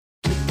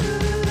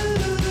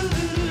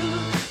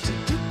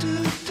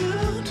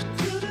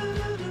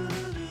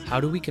How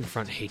do we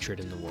confront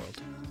hatred in the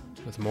world?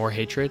 With more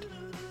hatred?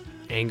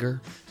 Anger?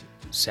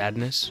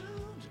 Sadness?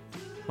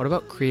 What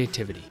about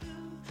creativity?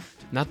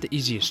 Not the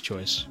easiest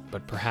choice,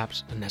 but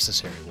perhaps a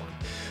necessary one.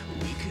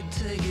 We could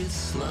take it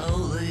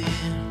slowly,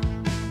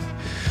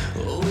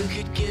 or we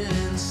could get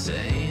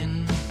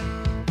insane.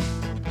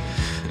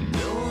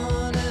 No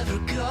one ever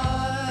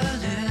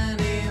got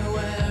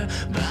anywhere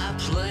by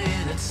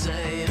playing it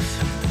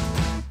safe.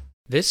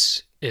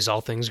 This is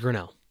All Things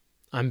Grinnell.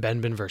 I'm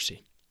Ben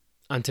Benversi.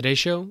 On today's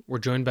show, we're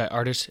joined by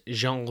artist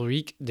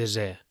Jean-Luc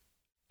Desire.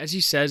 As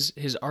he says,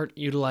 his art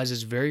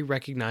utilizes very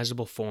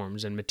recognizable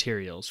forms and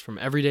materials from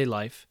everyday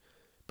life,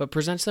 but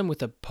presents them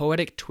with a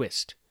poetic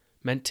twist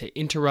meant to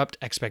interrupt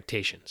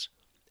expectations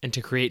and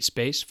to create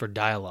space for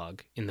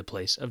dialogue in the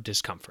place of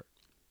discomfort.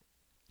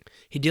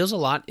 He deals a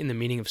lot in the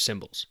meaning of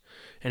symbols,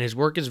 and his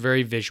work is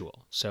very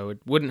visual, so it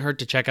wouldn't hurt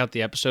to check out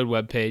the episode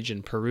webpage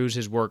and peruse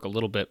his work a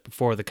little bit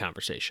before the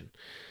conversation.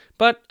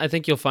 But I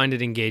think you'll find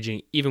it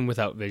engaging even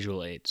without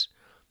visual aids.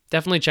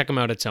 Definitely check him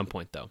out at some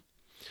point, though.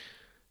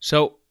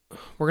 So,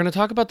 we're going to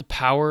talk about the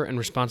power and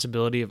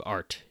responsibility of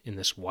art in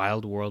this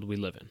wild world we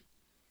live in.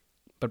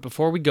 But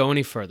before we go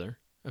any further,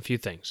 a few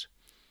things.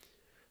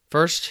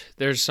 First,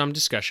 there's some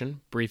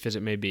discussion, brief as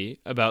it may be,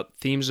 about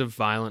themes of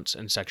violence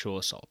and sexual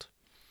assault.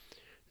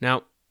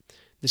 Now,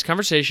 this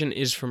conversation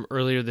is from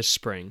earlier this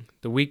spring,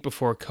 the week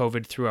before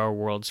COVID threw our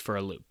worlds for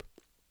a loop.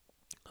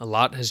 A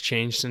lot has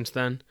changed since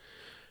then,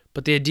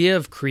 but the idea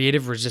of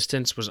creative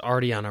resistance was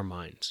already on our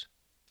minds.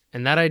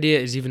 And that idea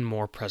is even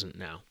more present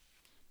now.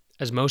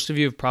 As most of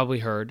you have probably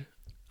heard,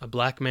 a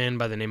black man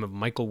by the name of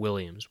Michael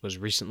Williams was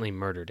recently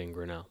murdered in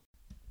Grinnell.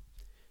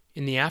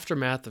 In the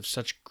aftermath of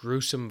such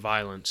gruesome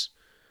violence,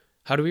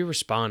 how do we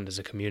respond as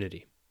a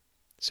community?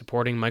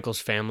 Supporting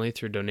Michael's family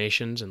through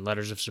donations and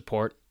letters of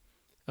support,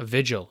 a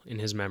vigil in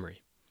his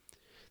memory.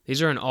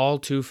 These are an all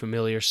too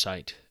familiar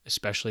sight,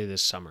 especially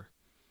this summer.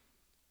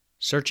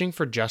 Searching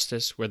for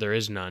justice where there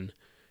is none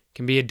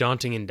can be a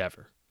daunting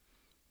endeavor.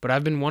 But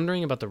I've been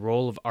wondering about the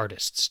role of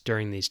artists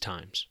during these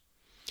times.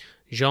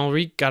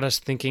 Jean-Luc got us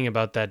thinking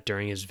about that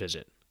during his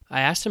visit.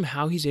 I asked him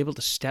how he's able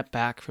to step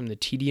back from the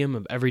tedium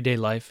of everyday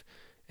life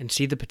and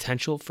see the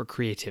potential for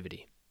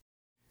creativity.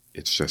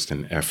 It's just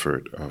an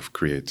effort of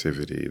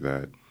creativity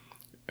that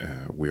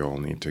we all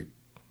need to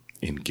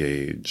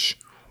engage,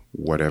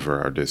 whatever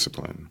our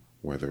discipline,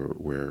 whether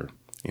we're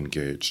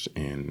engaged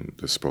in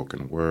the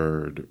spoken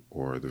word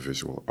or the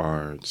visual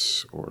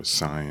arts or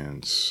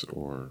science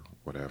or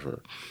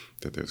whatever,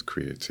 that there's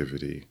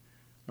creativity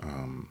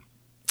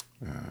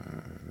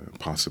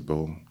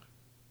possible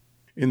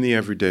in the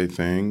everyday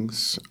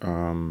things.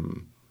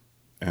 And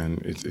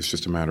it's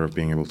just a matter of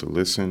being able to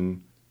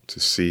listen, to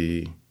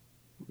see,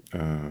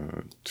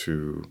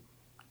 to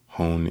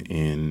hone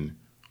in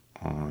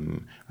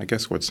on, I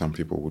guess, what some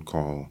people would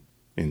call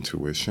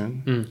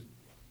intuition.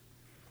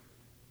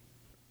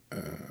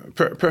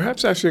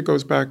 Perhaps actually it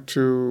goes back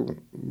to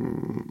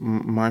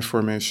my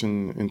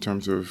formation in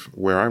terms of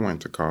where I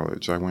went to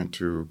college. I went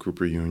to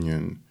Cooper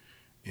Union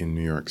in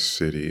New York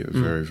City, a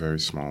very, very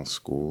small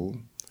school,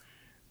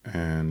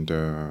 and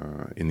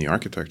in the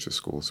architecture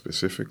school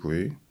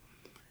specifically.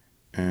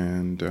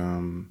 And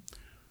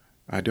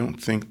I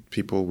don't think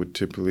people would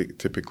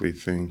typically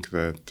think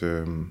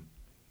that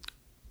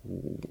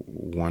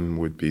one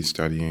would be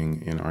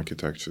studying in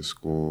architecture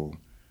school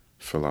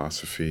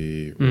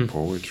philosophy or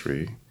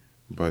poetry,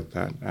 but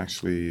that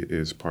actually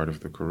is part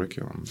of the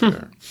curriculum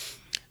there.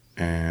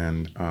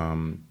 And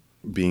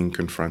being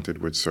confronted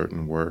with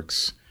certain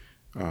works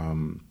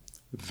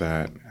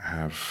that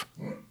have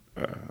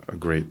a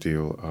great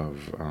deal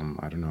of,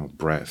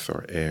 breath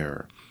or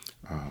air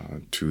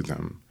to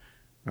them.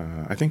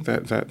 I think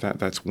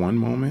that's one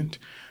moment.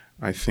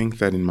 I think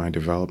that in my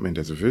development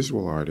as a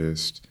visual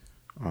artist,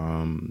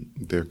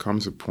 there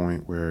comes a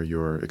point where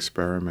you're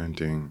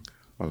experimenting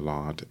a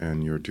lot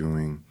and you're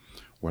doing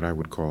what I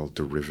would call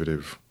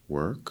derivative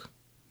work,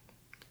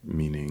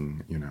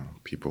 meaning,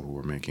 people who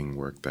are making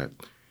work that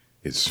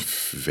is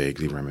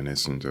vaguely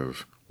reminiscent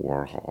of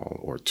Warhol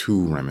or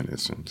too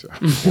reminiscent of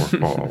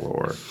Warhol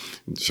or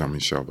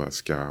Jean-Michel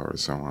Basquiat or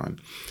so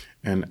on.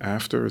 And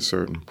after a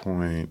certain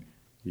point,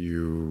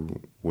 you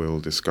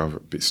will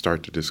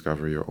start to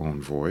discover your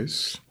own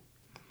voice.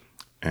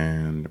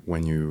 And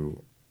when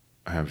you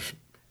have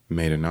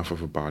made enough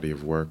of a body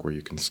of work where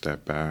you can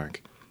step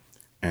back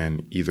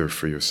and either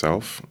for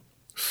yourself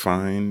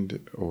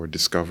find or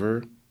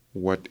discover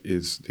what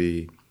is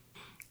the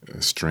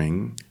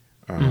string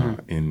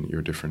in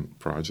your different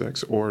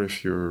projects, or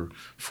if you're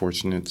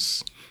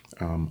fortunate,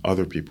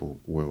 other people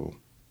will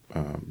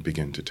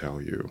begin to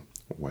tell you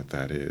what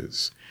that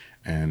is.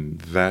 And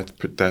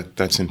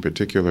that's in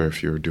particular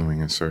if you're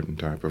doing a certain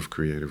type of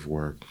creative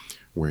work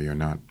where you're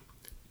not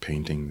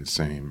painting the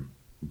same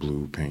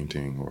blue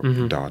painting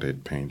or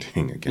dotted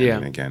painting again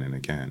and again and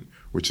again,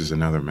 which is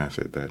another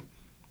method that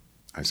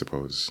I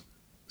suppose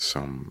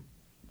some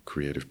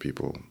creative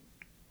people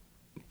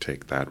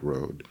take that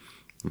road.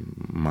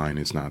 Mine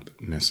is not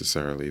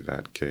necessarily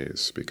that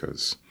case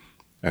because,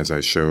 as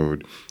I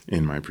showed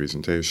in my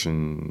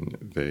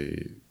presentation,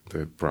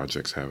 the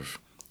projects have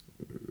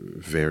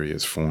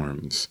various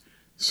forms,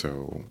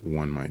 so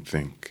one might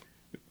think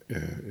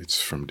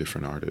it's from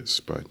different artists,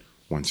 but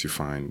once you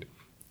find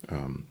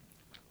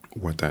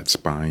what that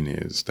spine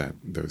is, that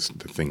the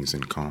things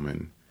in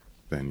common,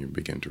 then you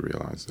begin to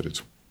realize that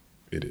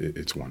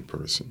it's one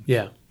person.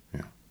 Yeah.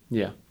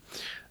 Yeah.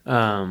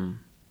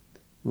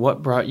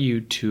 What brought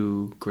you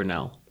to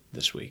Grinnell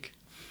this week?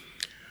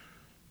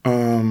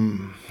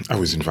 I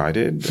was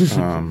invited. Just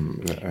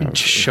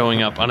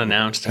showing up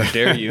unannounced. How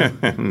dare you?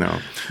 No.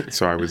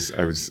 So I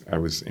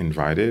was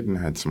invited and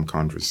had some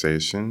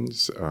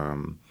conversations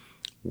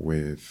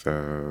with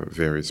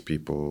various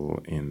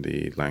people in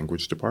the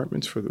language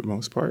departments for the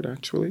most part,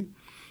 actually.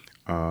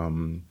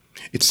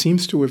 It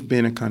seems to have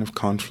been a kind of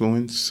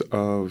confluence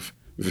of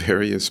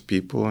various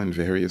people in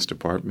various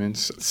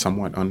departments,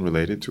 somewhat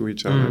unrelated to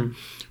each other,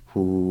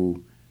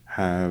 who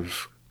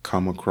have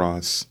come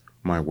across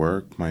my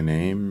work, my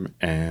name,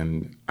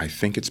 and I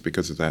think it's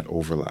because of that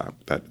overlap,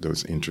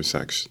 those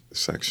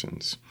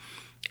intersections.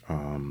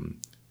 And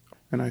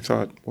I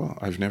thought, well,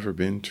 I've never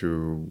been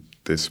to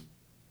this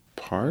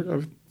part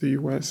of the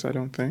U.S., I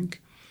don't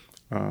think.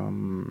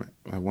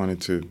 I wanted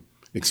to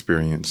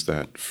experience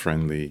that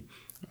friendly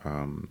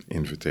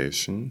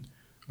invitation.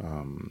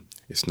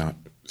 It's not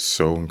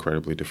so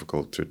incredibly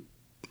difficult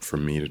for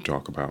me to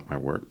talk about my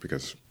work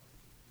because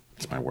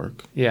it's my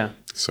work. Yeah.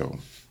 So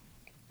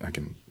I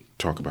can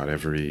talk about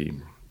every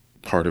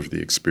part of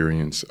the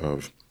experience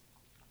of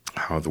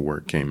how the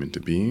work came into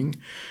being.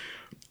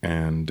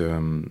 And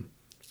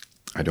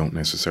I don't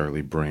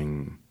necessarily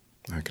bring,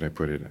 how could I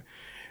put it,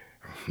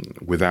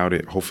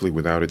 hopefully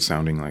without it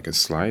sounding like a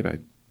slight, I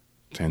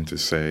tend to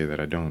say that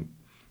I don't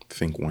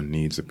think one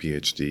needs a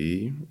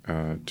PhD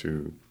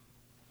to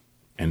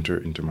enter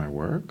into my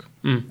work.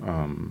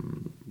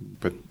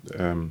 But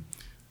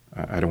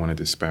I don't want to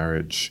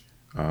disparage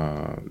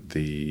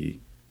the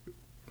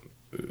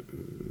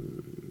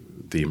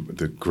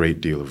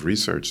great deal of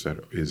research that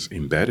is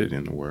embedded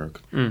in the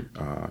work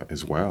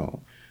as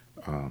well.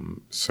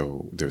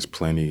 So there's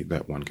plenty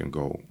that one can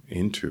go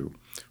into.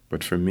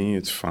 But for me,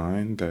 it's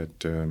fine that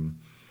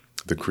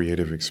the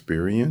creative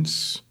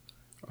experience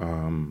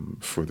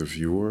for the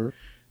viewer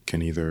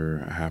can either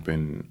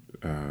happen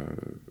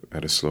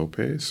at a slow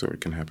pace or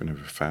it can happen at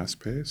a fast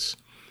pace.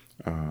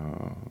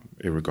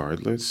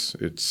 Irregardless,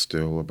 it's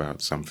still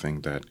about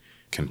something that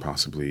can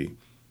possibly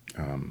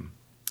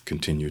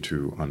continue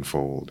to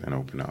unfold and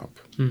open up.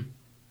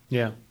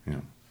 Yeah.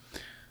 Yeah.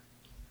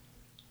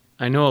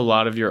 I know a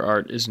lot of your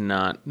art is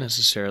not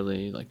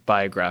necessarily like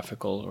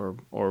biographical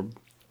or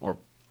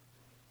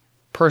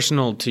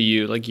personal to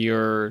you. Like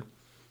you're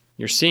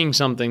seeing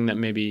something that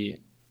maybe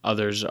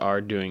others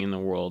are doing in the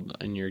world,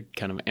 and you're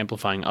kind of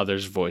amplifying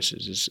others'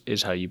 voices.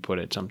 Is how you put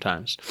it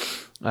sometimes.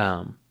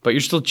 But you're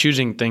still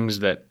choosing things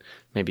that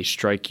maybe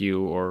strike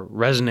you or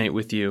resonate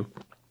with you,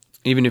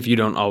 even if you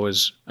don't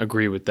always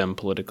agree with them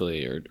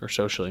politically or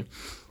socially.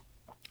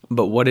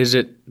 But what is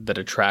it that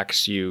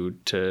attracts you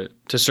to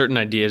certain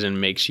ideas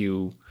and makes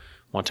you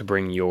want to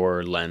bring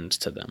your lens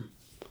to them?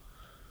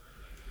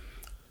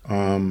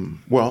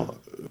 Well,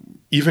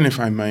 even if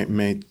I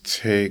may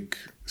take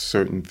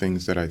certain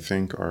things that I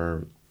think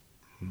are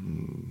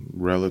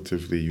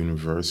relatively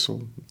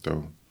universal,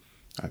 though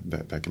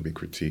that can be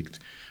critiqued,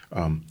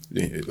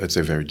 let's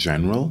say very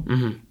general,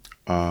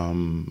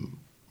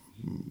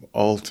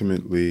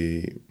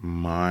 ultimately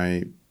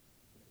my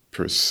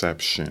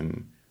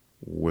perception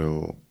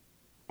will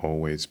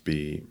always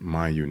be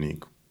my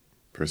unique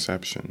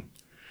perception.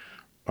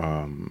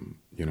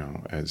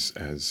 As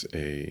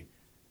a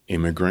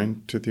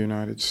immigrant to the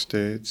United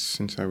States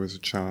since I was a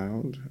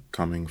child,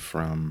 coming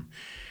from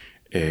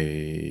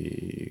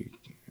a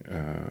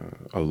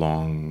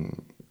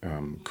long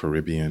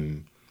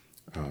Caribbean,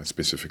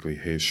 specifically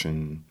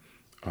Haitian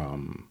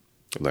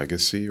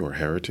legacy or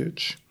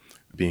heritage,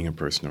 being a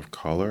person of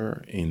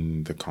color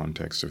in the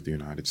context of the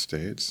United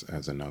States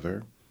as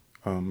another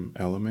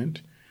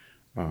element,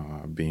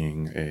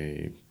 being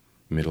a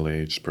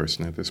middle-aged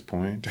person at this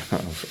point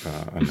of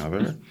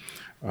another,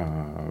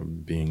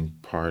 being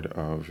part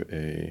of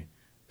a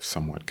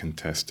somewhat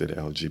contested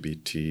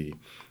LGBT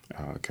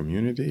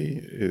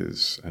community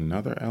is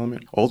another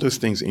element. All those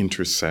things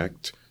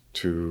intersect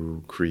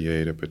to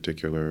create a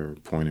particular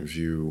point of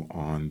view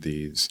on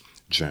these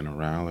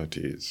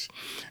generalities,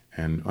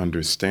 and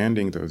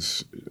understanding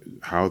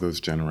how those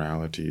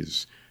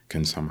generalities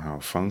can somehow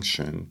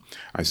function.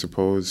 I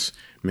suppose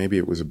maybe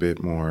it was a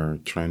bit more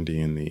trendy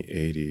in the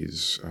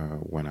 80s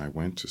when I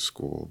went to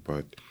school,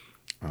 but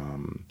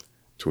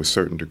to a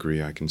certain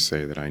degree I can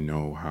say that I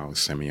know how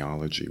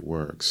semiology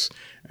works,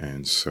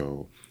 and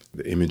so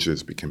the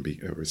images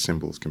or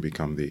symbols can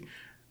become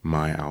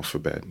my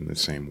alphabet in the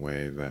same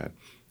way that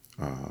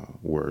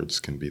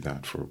words can be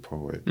that for a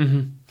poet.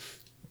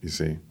 You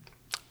see?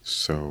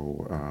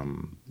 So,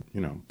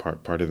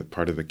 part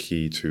of the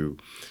key to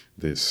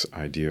this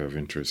idea of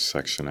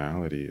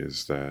intersectionality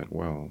is that,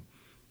 well,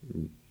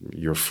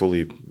 you're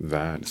fully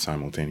that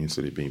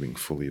simultaneously being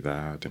fully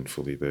that and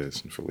fully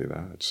this and fully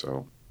that.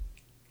 So,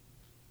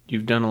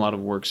 you've done a lot of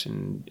works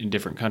in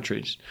different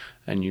countries,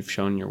 and you've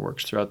shown your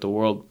works throughout the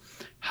world.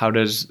 How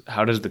does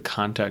the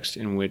context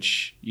in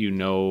which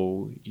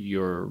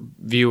your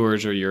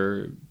viewers or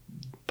your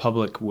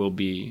public will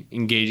be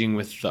engaging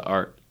with the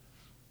art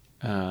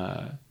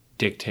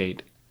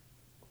dictate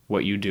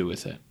what you do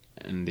with it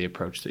and the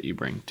approach that you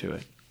bring to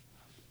it?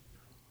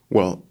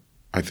 Well,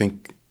 I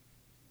think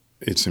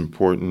it's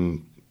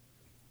important.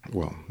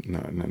 Well,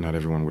 not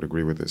everyone would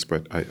agree with this,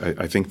 but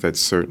I think that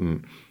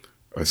certain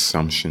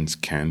assumptions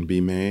can be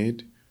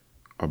made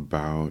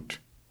about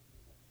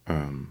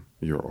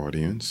your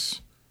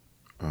audience.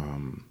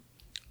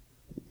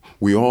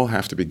 We all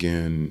have to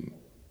begin,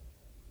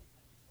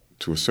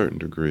 to a certain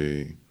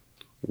degree,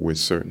 with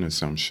certain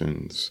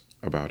assumptions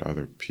about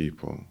other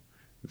people.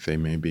 They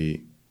may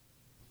be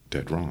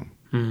dead wrong.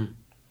 Mm-hmm.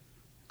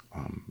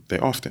 They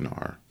often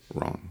are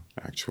wrong,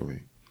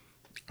 actually,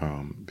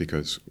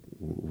 because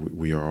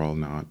we are all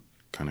not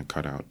kind of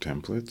cut out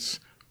templates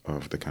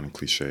of the kind of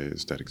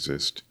cliches that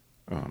exist.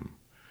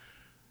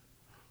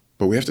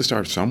 But we have to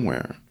start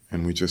somewhere,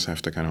 and we just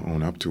have to kind of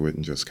own up to it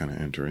and just kind of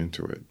enter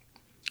into it.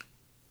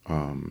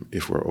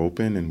 If we're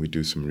open and we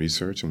do some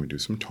research and we do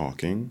some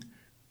talking,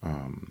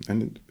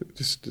 and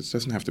this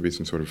doesn't have to be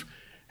some sort of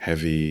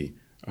heavy,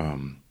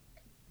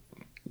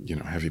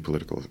 heavy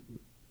political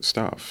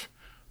stuff.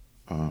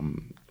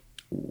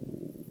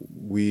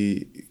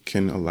 We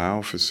can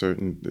allow for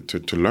certain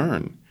to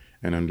learn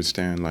and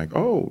understand, like,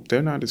 oh,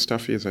 they're not as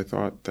stuffy as I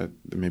thought that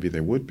maybe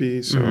they would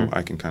be, so mm-hmm.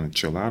 I can kind of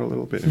chill out a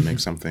little bit and make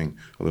something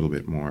a little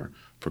bit more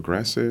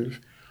progressive.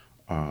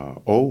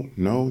 Oh,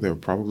 no, they're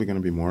probably going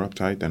to be more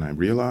uptight than I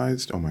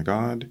realized. Oh, my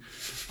God.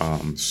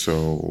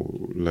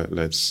 So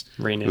let's...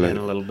 Rein it in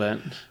a little bit.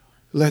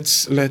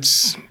 Let's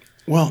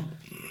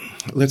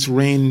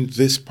rein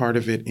this part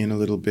of it in a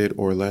little bit,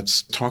 or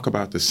let's talk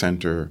about the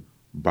center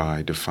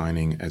by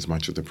defining as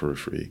much of the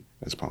periphery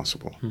as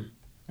possible.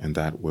 And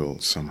that will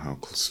somehow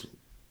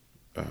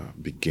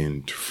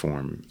begin to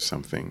form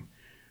something.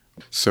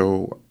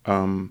 So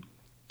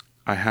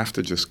I have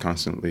to just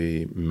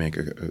constantly make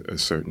a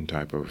certain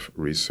type of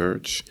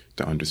research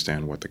to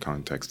understand what the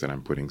context that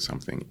I'm putting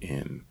something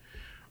in.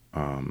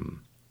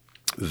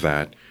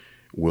 That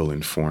will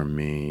inform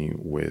me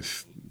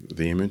with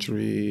the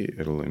imagery.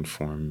 It'll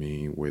inform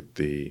me with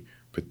the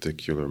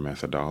particular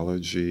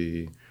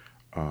methodology.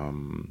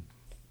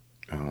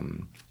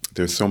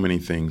 There's so many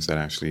things that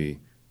actually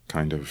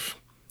kind of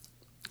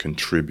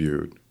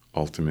contribute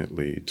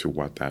ultimately to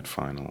what that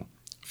final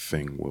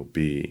thing will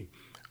be.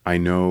 I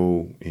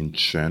know in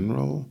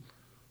general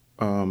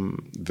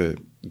the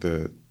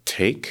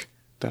take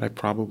that I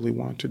probably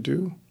want to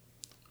do.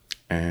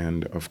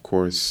 And of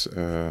course,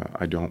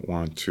 I don't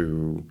want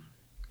to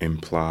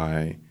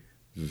imply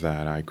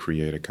that I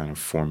create a kind of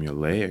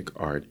formulaic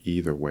art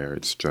either, where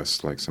it's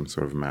just like some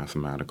sort of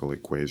mathematical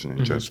equation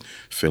and mm-hmm. just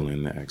fill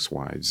in the X,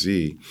 Y,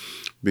 Z,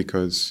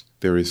 because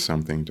there is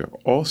something to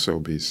also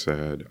be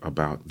said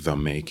about the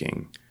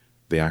making,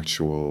 the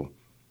actual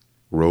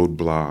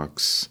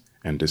roadblocks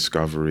and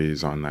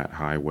discoveries on that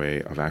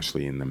highway of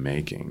actually in the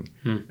making.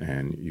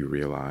 And you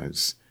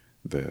realize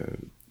the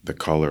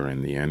color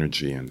and the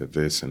energy and the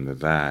this and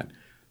the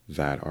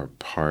that are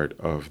part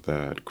of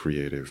that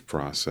creative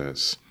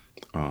process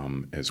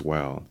as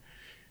well.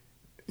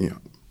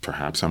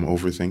 Perhaps I'm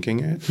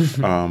overthinking it,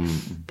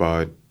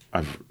 but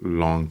I've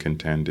long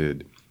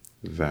contended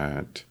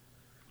that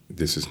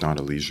this is not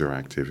a leisure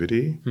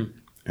activity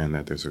and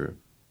that there's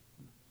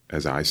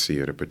as I see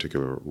it, a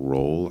particular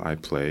role I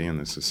play in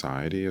the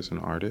society as an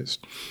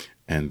artist,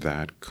 and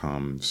that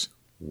comes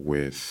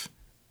with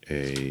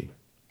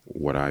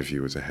what I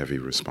view as a heavy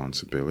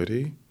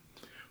responsibility.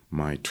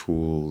 My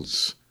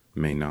tools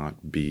may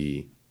not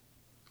be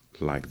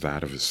like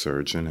that of a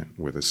surgeon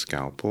with a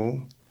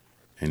scalpel,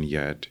 and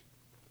yet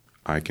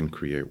I can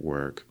create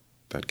work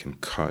that can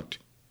cut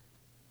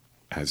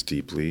as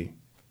deeply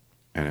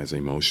and as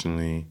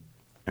emotionally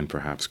and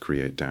perhaps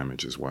create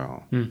damage as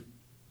well.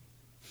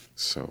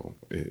 So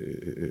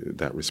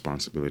that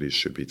responsibility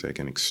should be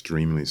taken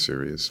extremely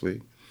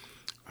seriously,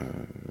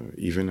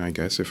 even, I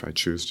guess, if I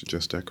choose to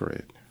just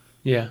decorate.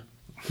 Yeah.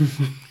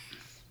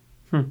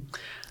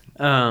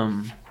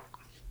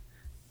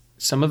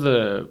 Some of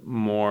the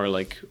more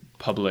like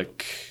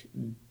public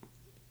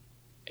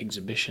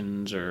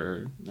exhibitions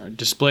or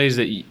displays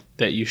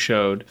that you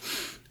showed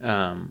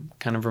kind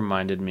of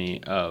reminded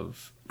me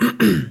of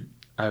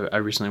I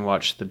recently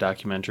watched the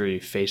documentary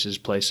Faces,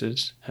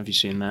 Places. Have you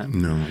seen that?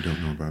 No, I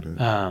don't know about it.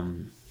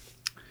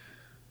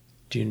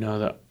 Do you know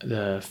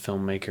the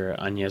filmmaker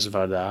Agnès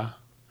Varda?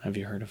 Have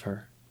you heard of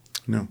her?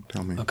 No,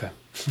 tell me. Okay.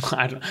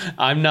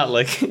 I'm not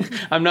like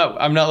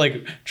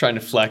trying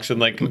to flex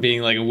and like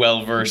being like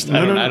well versed.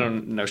 I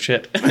don't know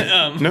shit.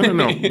 No.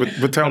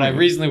 But tell me. I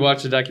recently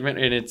watched a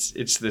documentary, and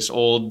it's this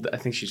old, I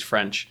think she's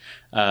French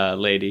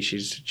lady.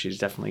 She's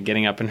definitely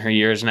getting up in her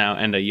years now,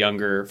 and a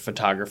younger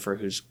photographer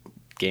who's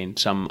gained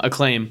some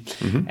acclaim,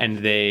 and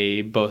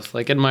they both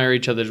like admire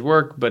each other's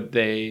work, but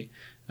they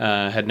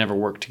had never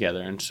worked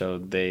together, and so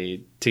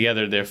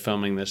they're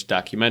filming this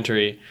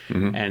documentary,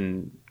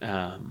 and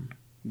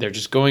they're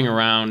just going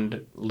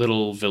around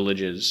little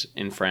villages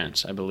in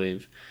France, I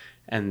believe,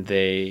 and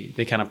they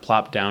kind of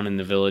plop down in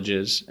the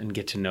villages and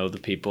get to know the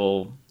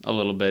people a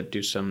little bit,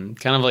 do some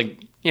kind of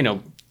like, you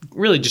know,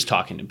 really just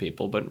talking to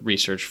people, but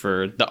research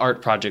for the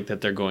art project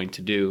that they're going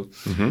to do,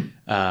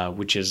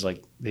 which is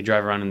like they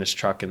drive around in this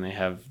truck and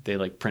they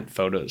like print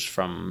photos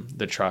from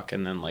the truck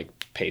and then like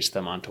paste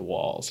them onto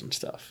walls and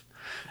stuff.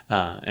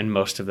 And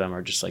most of them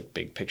are just like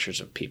big pictures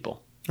of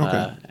people.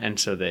 Okay. And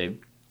so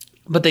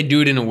but they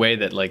do it in a way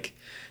that like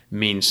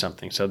means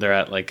something. So they're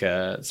at like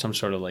some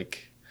sort of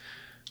like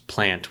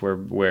plant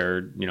where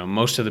you know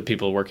most of the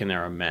people working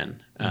there are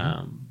men,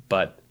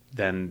 but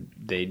then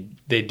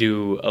they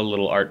do a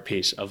little art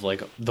piece of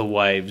like the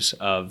wives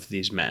of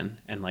these men,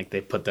 and like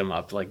they put them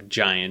up like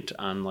giant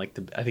on like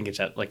I think it's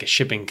at like a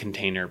shipping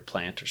container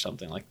plant or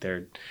something. Like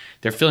they're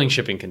filling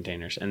shipping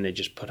containers, and they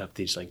just put up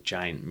these like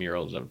giant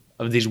murals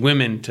of these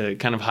women to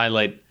kind of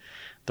highlight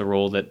the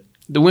role that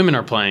the women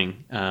are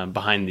playing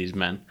behind these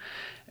men.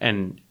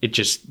 And it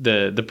just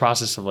the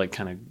process of like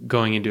kind of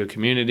going into a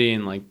community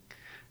and like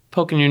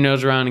poking your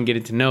nose around and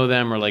getting to know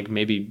them, or like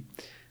maybe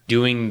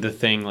doing the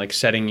thing like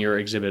setting your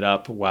exhibit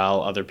up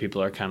while other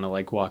people are kind of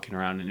like walking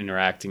around and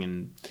interacting,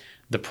 and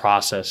the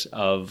process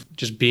of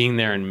just being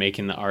there and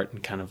making the art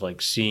and kind of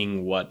like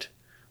seeing what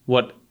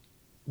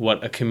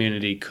a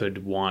community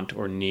could want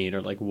or need,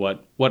 or like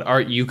what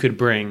art you could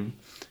bring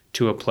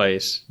to a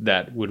place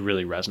that would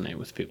really resonate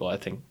with people. I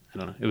don't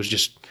know, it was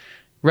just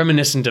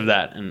reminiscent of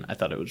that, and I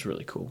thought it was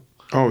really cool.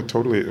 Oh,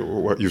 totally.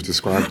 What you've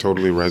described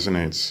totally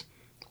resonates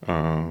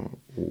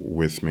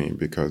with me,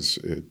 because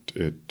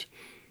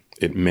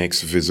it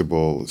makes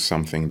visible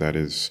something that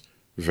is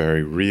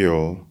very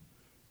real,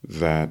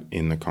 that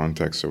in the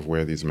context of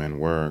where these men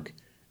work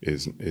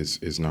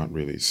is not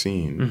really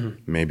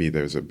seen. Maybe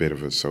there's a bit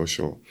of a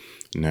social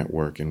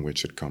network in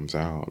which it comes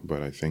out,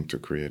 but I think to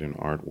create an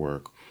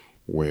artwork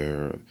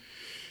where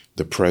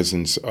the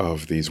presence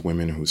of these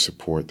women who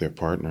support their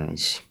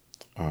partners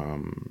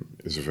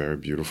is a very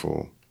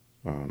beautiful,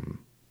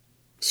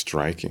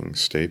 striking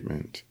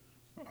statement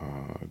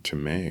to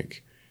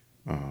make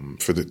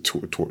for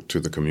to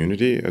the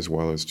community, as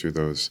well as to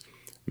those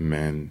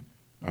men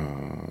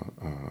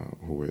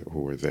who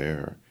were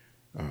there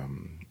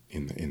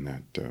in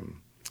that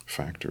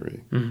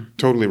factory.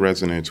 Totally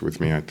resonates with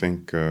me. I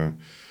think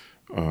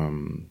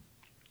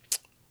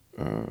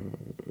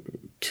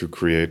to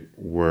create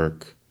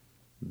work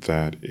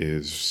that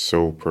is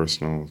so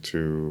personal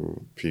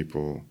to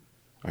people,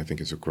 I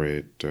think is a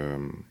great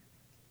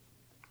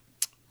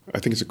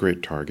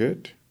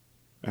target,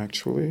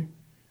 actually.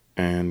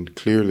 And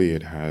clearly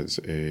it has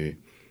a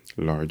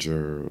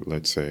larger,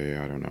 let's say,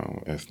 I don't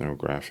know,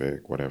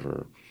 ethnographic,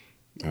 whatever,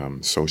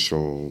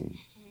 social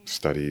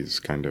studies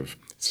kind of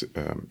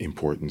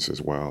importance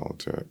as well,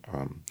 to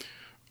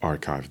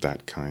archive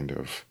that kind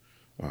of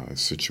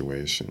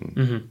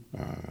situation.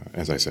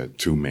 As I said,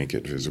 to make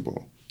it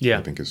visible. Yeah.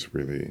 I think is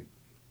really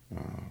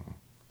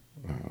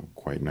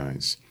quite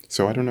nice.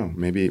 So I don't know,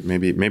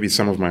 maybe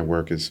some of my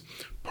work is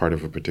part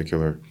of a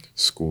particular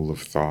school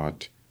of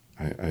thought.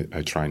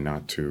 I try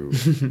not to.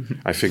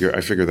 I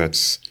figure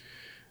that's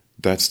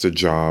the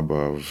job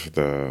of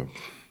the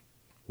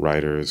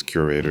writers,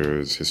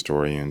 curators,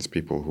 historians,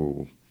 people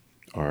who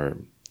are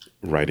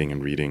writing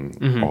and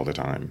reading all the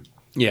time.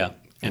 Yeah,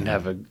 and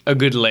have a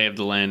good lay of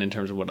the land in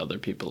terms of what other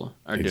people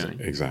are doing.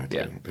 Exactly,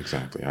 yeah.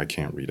 Exactly. I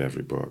can't read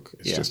every book.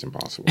 It's just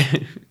impossible.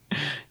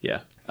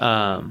 Yeah.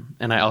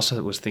 And I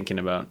also was thinking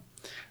about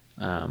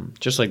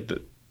just like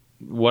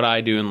what I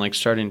do, and like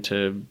starting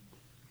to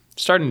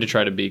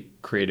try to be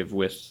creative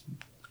with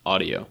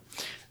audio.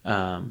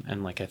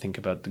 And like I think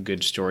about the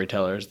good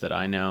storytellers that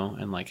I know,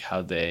 and like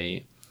how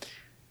they,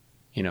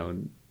 you know,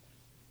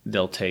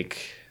 they'll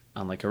take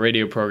on like a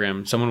radio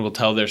program, someone will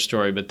tell their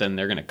story, but then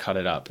they're going to cut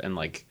it up and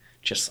like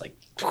just like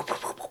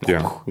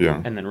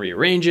yeah, and then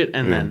rearrange it,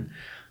 and then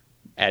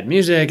add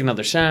music and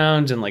other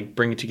sounds, and like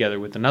bring it together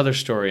with another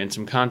story and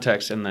some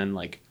context, and then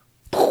like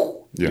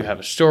you have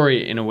a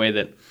story in a way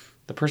that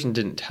the person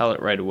didn't tell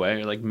it right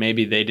away, or like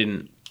maybe they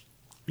didn't,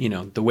 you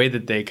know, the way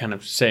that they kind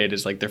of say it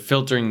is like they're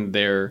filtering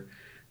the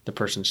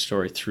person's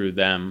story through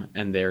them,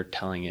 and they're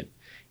telling it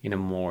in a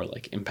more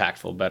like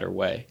impactful, better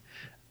way.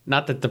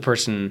 Not that the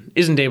person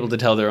isn't able to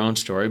tell their own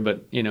story,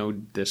 but, you know,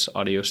 this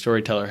audio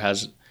storyteller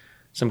has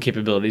some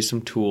capabilities,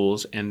 some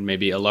tools, and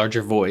maybe a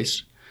larger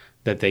voice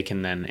that they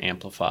can then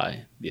amplify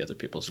the other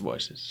people's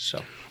voices.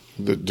 So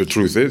the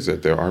truth is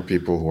that there are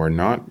people who are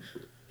not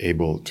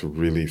able to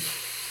really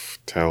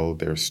tell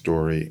their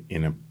story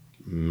in a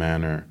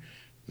manner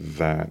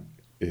that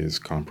is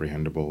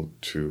comprehensible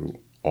to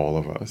all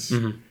of us.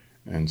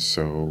 And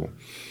so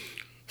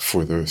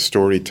for the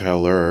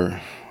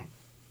storyteller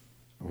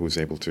who's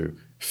able to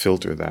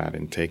filter that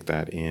and take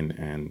that in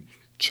and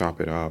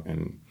chop it up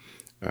and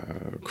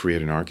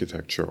create an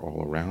architecture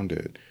all around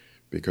it,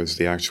 because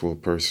the actual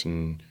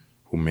person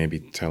who may be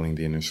telling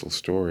the initial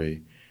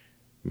story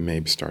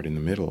may start in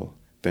the middle,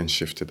 then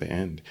shift to the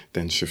end,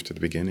 then shift to the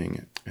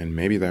beginning. And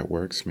maybe that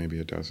works, maybe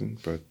it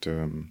doesn't, but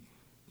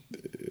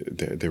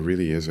there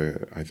really is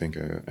I think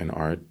an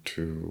art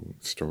to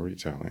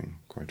storytelling,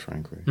 quite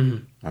frankly.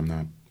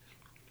 I'm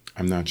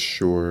not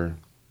sure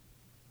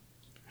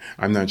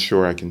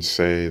I can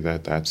say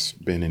that that's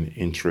been an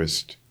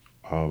interest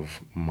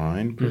of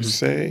mine per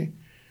se,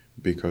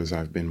 because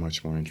I've been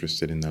much more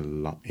interested in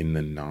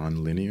the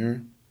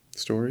non-linear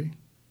story.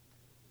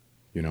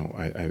 You know,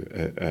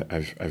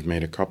 I've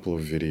made a couple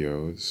of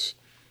videos,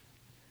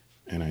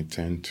 and I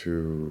tend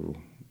to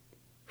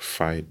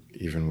fight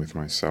even with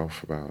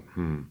myself about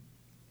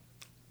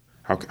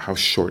how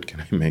short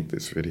can I make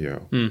this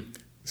video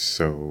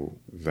so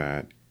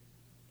that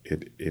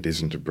it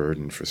isn't a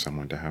burden for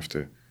someone to have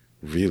to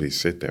really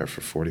sit there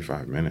for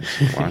 45 minutes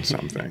and watch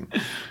something.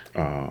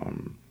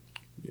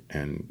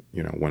 And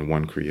you know, when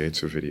one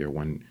creates a video,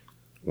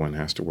 one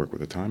has to work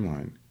with a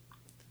timeline,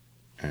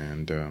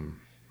 and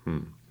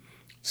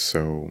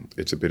so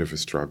it's a bit of a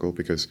struggle,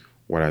 because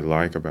what I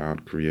like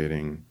about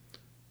creating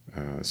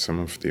some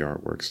of the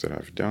artworks that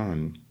I've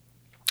done,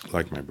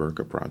 like my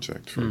burqa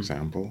project, for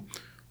example,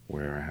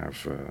 where I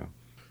have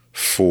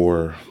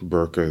 4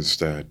 burqas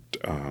that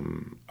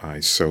I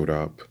sewed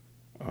up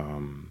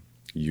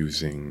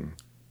using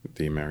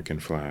the American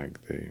flag,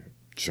 the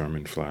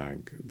German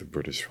flag, the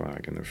British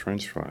flag, and the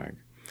French flag.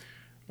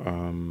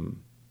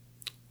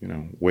 You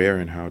know, where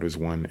and how does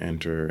one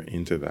enter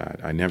into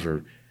that? I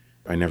never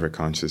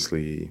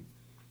consciously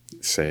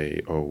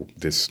say, oh,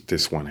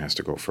 this one has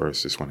to go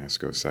first, this one has to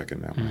go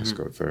second, that one has to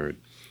go third.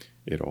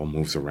 It all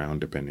moves around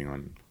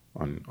depending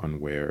on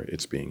where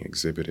it's being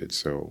exhibited.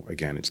 So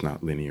again, it's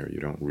not linear. You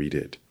don't read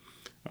it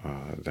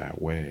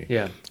that way.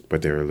 Yeah.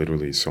 But there are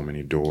literally so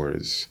many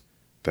doors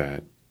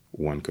that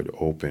one could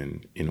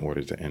open in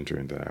order to enter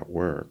into that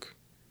work.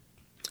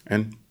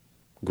 And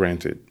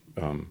granted,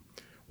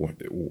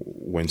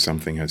 when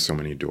something has so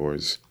many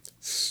doors,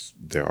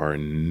 there are a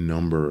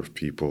number of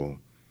people,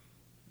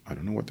 I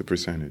don't know what the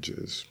percentage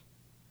is,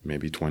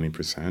 maybe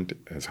 20%,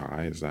 as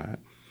high as that,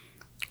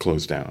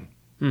 closed down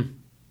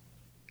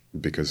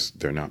because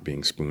they're not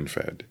being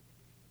spoon-fed.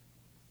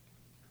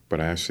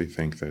 But I actually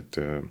think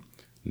that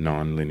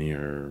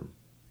non-linear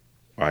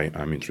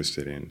I'm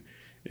interested in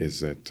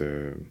is that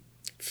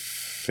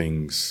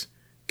things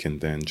can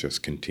then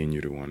just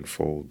continue to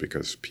unfold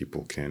because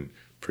people can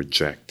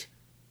project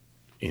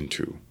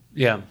into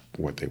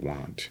what they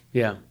want.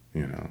 Yeah.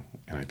 You know,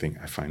 and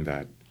I find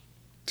that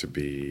to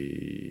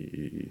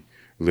be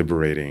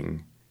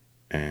liberating,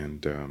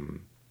 and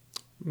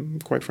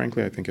quite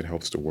frankly, I think it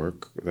helps the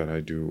work that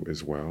I do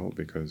as well,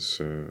 because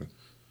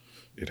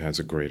it has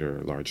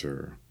a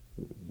larger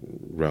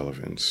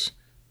relevance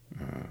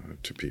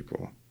to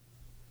people.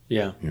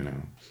 Yeah. You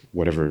know,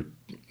 whatever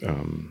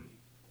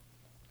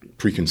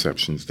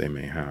preconceptions they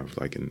may have,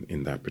 like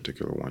in that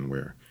particular one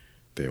where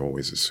they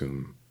always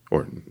assume,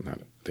 or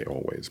not they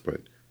always,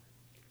 but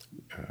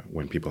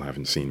when people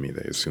haven't seen me,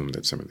 they assume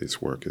that some of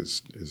this work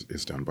is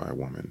done by a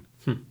woman.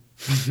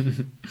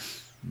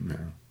 Yeah.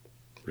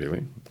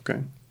 Really?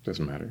 Okay.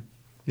 Doesn't matter.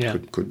 Yeah.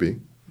 Could be.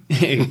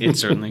 It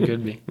certainly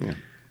could be. Yeah.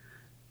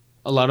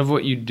 A lot of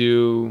what you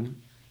do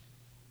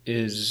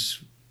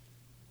is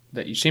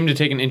that you seem to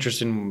take an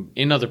interest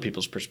in other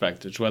people's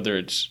perspectives, whether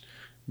it's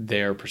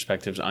their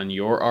perspectives on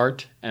your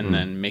art and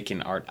then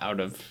making art out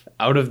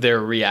of their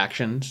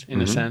reactions,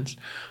 in a sense.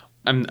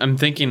 I'm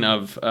thinking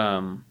of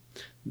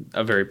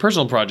a very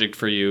personal project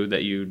for you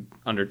that you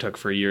undertook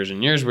for years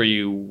and years, where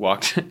you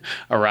walked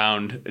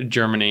around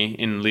Germany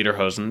in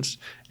lederhosens,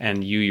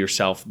 and you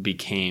yourself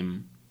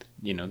became,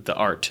 you know, the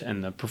art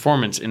and the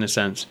performance, in a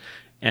sense.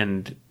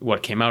 And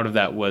what came out of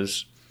that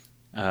was,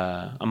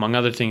 among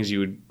other things, you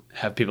would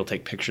have people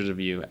take pictures of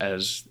you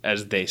as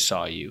they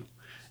saw you,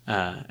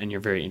 and you're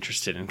very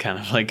interested in kind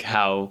of like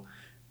how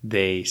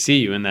they see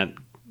you, and that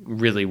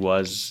really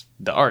was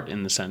the art,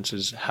 in the sense,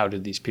 is how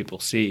did these people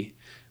see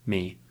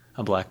me,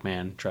 a black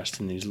man dressed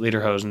in these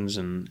lederhosens,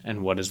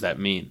 and what does that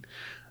mean?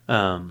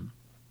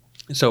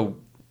 So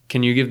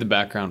can you give the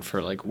background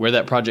for like where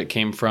that project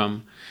came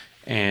from,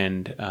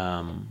 and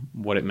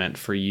what it meant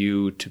for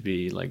you to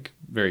be like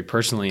very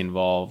personally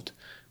involved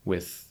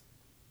with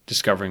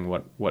discovering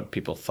what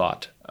people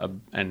thought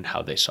and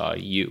how they saw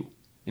you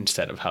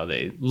instead of how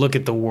they look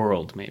at the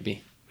world,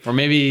 maybe? Or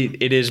maybe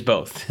it is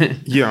both.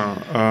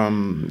 Yeah,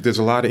 there's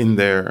a lot in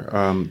there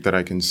that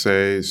I can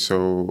say,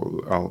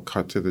 so I'll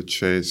cut to the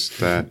chase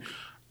that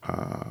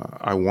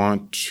I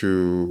want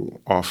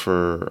to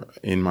offer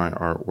in my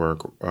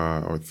artwork,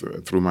 or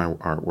through my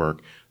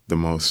artwork, the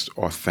most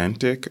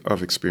authentic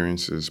of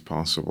experiences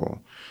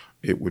possible.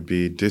 It would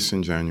be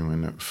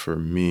disingenuous for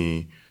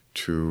me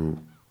to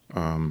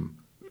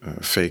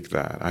fake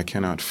that. I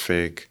cannot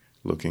fake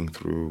looking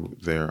through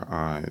their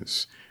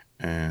eyes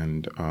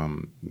and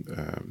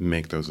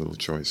make those little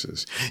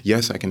choices.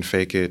 Yes, I can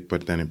fake it,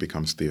 but then it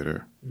becomes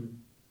theater.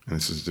 And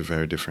this is a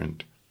very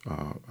different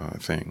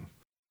thing.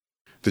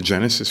 The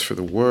genesis for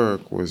the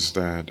work was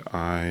that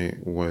I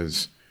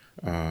was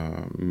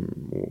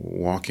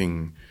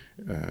walking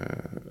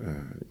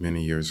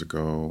many years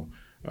ago,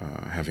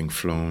 having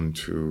flown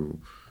to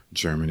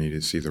Germany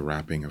to see the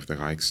wrapping of the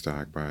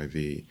Reichstag by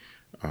the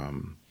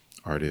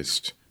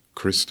artist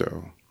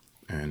Christo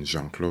and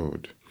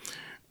Jean-Claude.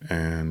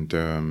 And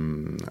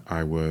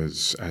I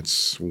was at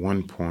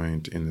one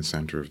point in the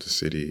center of the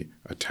city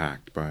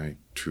attacked by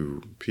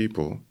two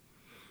people.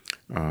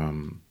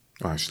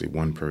 Actually,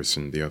 one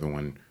person, the other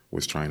one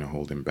was trying to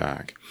hold him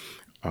back.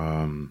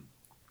 And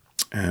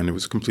it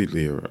was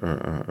completely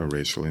a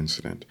racial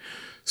incident.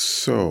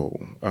 So,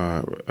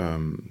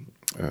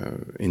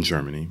 in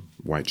Germany,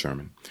 white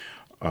German.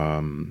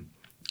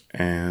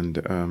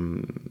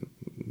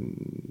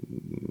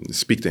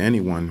 Speak to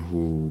anyone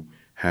who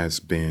has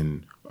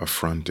been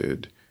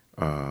affronted,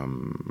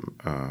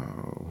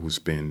 who's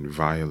been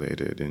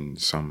violated in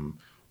some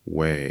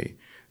way,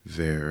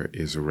 there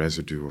is a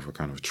residue of a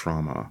kind of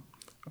trauma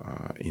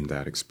in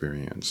that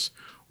experience,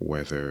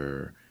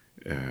 whether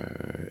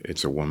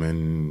it's a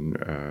woman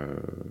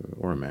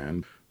or a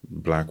man,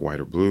 black, white,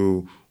 or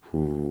blue,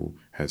 who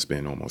has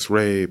been almost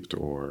raped,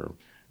 or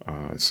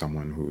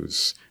someone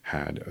who's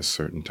had a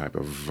certain type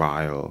of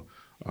vile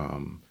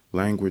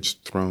language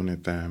thrown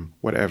at them,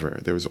 whatever.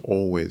 There's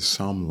always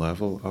some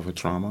level of a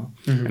trauma,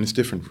 and it's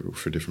different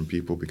for different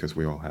people because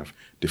we all have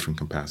different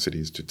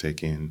capacities to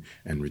take in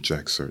and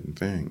reject certain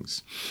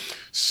things.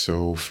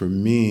 So for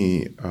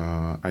me,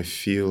 I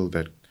feel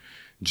that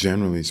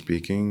generally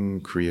speaking,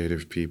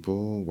 creative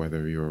people,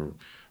 whether you're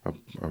a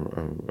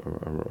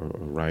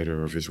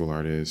writer or visual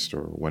artist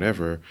or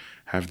whatever,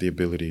 have the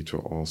ability to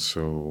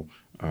also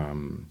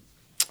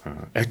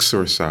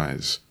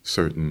exorcise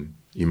certain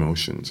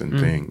emotions and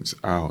things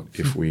out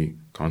if we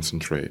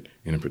concentrate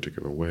in a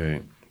particular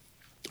way.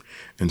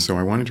 And so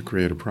I wanted to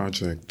create a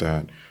project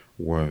that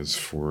was,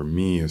 for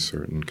me, a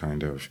certain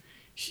kind of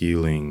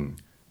healing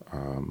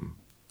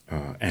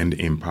and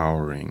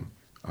empowering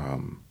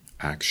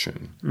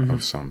action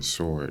of some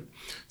sort.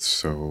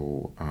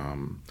 So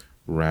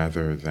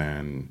rather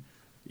than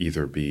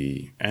either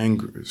be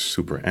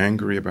super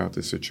angry about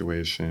the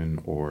situation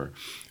or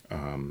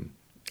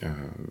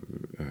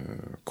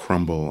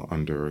crumble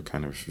under a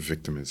kind of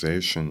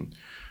victimization,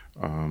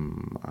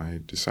 I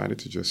decided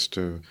to just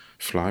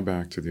fly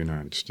back to the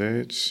United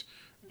States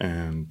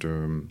and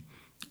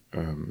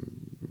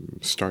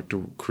start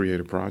to create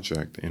a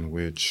project in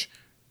which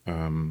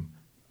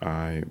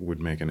I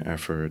would make an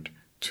effort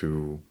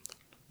to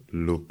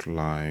look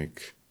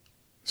like,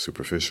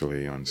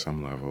 superficially on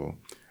some level,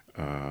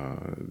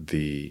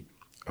 the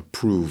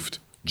approved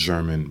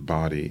German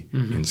body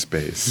in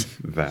space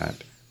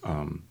that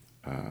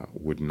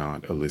would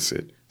not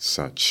elicit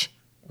such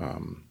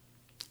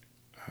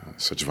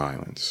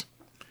violence.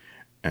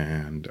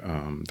 And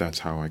that's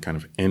how I kind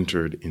of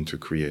entered into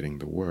creating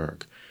the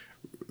work.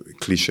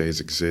 Cliches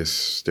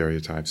exist,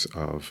 stereotypes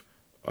of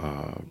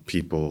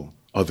people,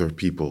 other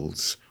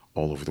peoples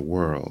all over the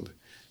world.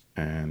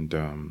 And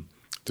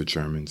the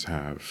Germans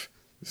have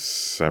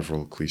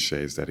several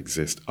cliches that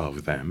exist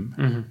of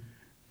them.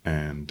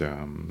 And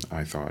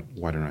I thought,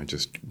 why don't I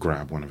just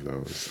grab one of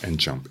those and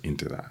jump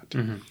into that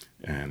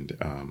and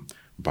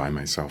buy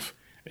myself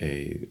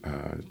a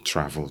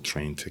travel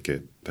train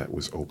ticket that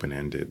was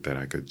open-ended, that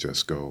I could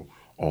just go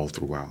all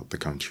throughout the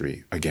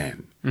country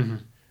again.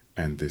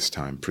 And this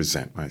time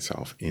present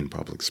myself in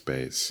public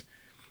space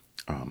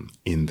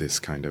in this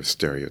kind of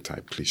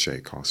stereotype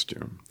cliche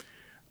costume.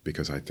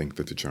 Because I think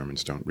that the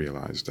Germans don't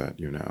realize that,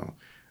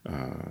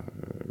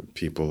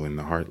 people in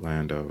the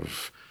heartland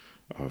of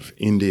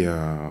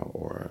India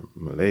or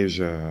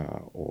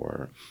Malaysia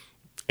or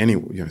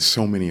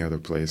so many other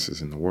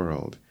places in the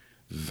world,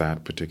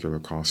 that particular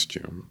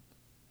costume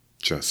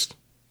just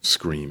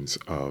screams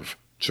of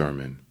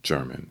German,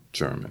 German,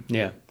 German.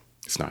 Yeah.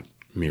 It's not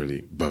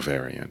merely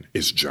Bavarian,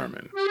 it's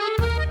German.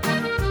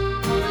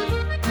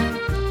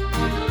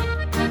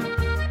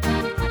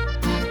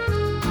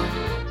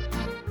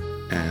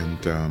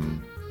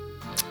 And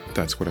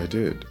that's what I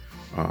did.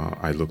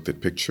 I looked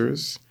at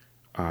pictures.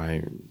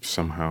 I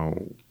somehow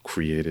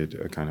created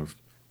a kind of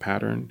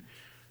pattern,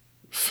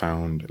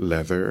 found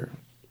leather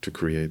to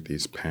create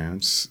these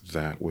pants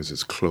that was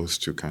as close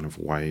to kind of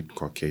white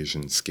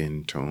Caucasian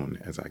skin tone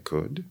as I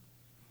could.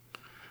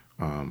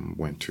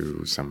 Went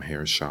to some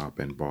hair shop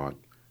and bought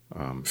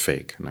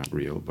fake, not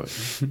real, but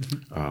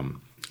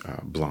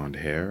blonde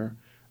hair,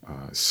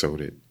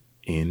 sewed it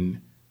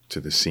in to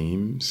the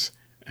seams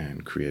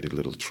and created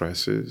little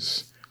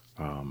tresses.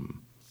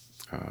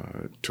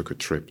 Took a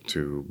trip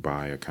to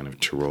buy a kind of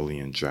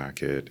Tyrolean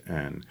jacket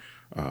and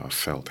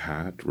felt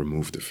hat,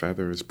 removed the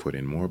feathers, put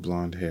in more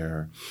blonde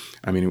hair.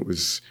 I mean, it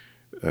was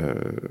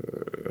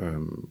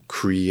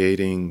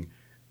creating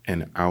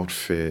an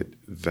outfit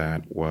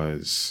that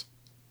was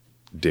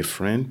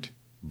different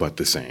but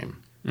the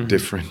same.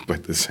 Different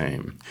but the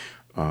same.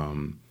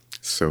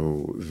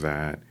 So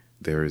that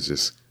there is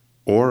this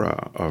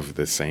aura of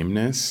the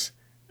sameness,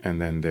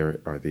 and then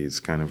there are these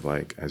kind of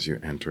like, as you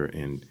enter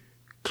in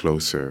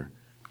closer,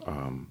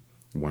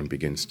 one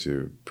begins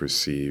to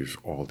perceive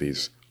all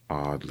these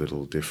odd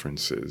little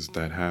differences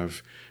that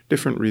have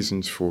different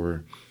reasons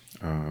for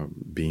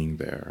being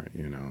there,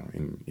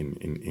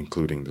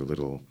 including the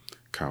little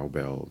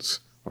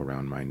cowbells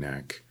around my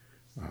neck,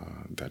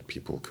 that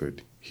people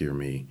could hear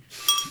me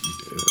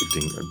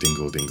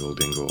dingle, dingle,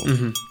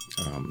 dingle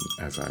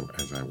as I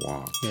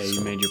walked. Yeah,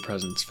 you made your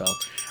presence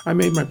felt. I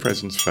made my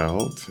presence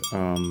felt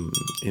in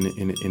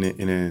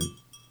a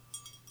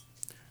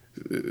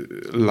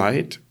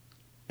light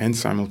and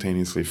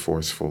simultaneously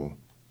forceful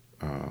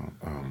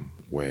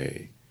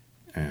way,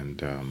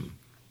 and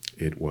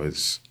it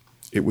was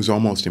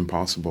almost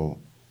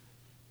impossible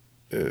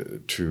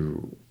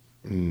to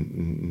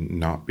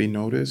not be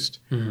noticed,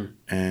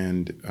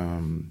 and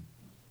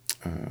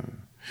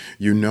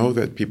you know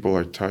that people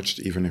are touched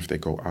even if they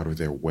go out of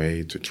their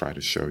way to try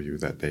to show you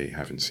that they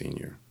haven't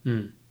seen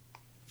you.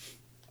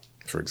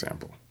 For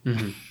example,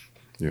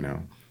 you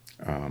know,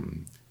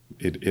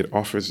 it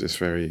offers this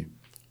very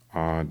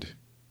odd,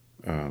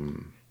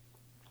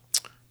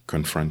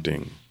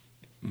 confronting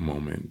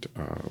moment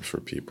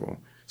for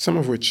people. Some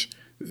of which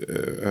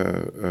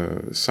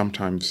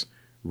sometimes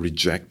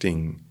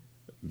rejecting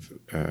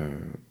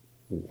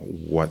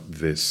what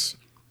this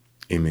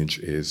image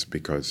is,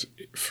 because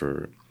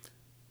for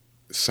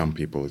some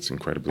people it's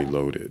incredibly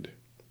loaded.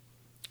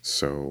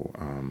 So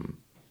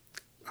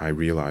I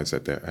realized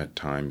that at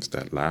times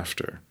that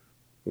laughter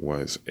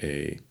was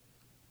a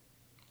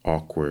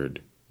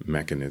awkward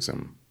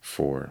mechanism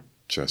for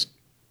just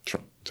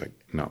like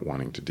not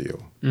wanting to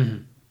deal.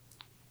 You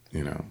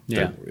know,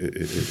 yeah.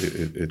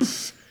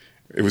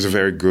 It was a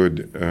very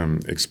good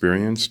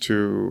experience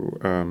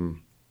to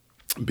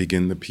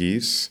begin the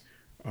piece.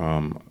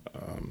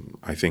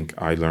 I think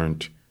I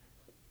learned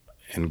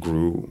and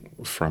grew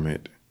from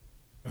it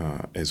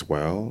as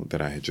well,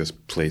 that I had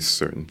just placed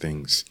certain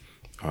things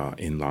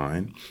in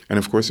line. And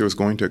of course, there was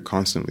going to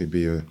constantly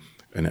be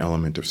an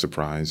element of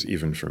surprise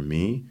even for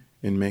me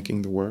in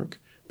making the work,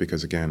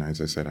 because again,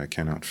 as I said, I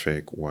cannot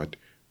fake what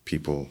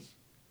people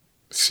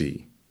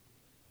see.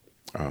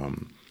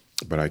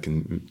 But I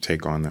can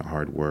take on the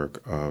hard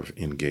work of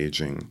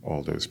engaging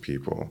all those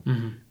people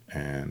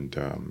and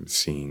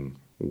seeing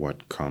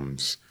what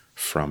comes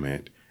from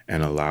it,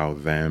 and allow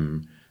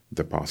them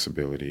the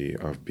possibility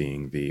of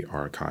being the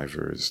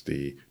archivers,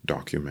 the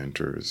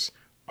documenters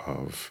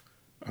of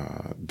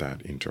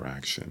that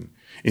interaction.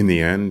 In the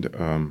end,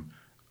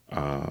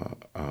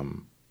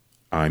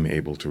 I'm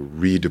able to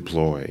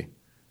redeploy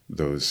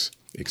those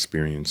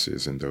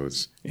experiences and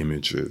those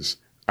images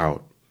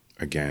out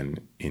again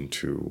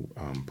into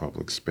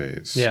public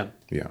space. Yeah.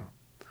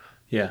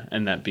 Yeah,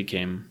 and that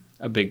became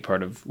a big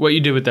part of what you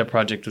did with that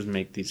project, was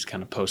make these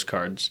kind of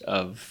postcards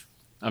of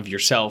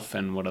yourself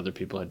and what other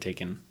people had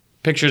taken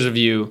pictures of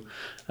you,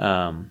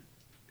 and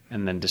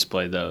then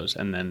display those.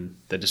 And then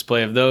the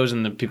display of those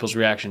and the people's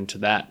reaction to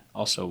that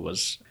also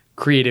was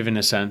creative in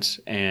a sense,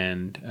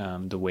 and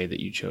the way that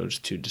you chose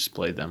to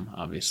display them.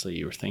 Obviously,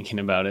 you were thinking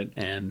about it,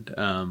 and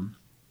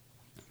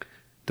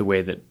the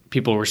way that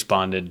people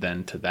responded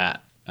then to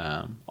that.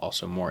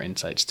 Also more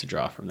insights to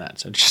draw from that.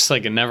 So just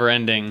like a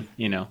never-ending,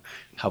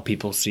 how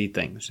people see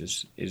things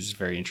is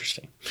very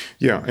interesting.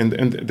 Yeah, and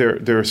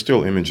there are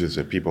still images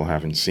that people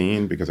haven't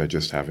seen because I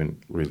just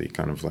haven't really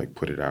kind of like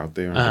put it out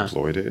there and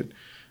deployed it.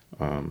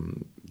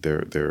 There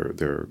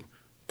are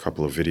a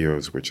couple of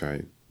videos which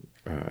I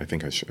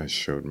think I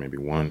showed maybe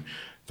one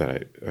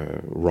that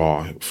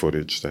raw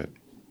footage that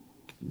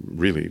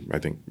really I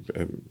think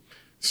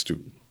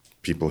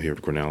people here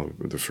at Grinnell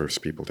were the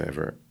first people to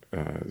ever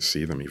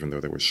see them, even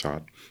though they were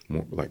shot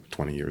more like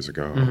 20 years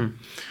ago.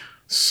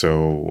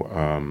 So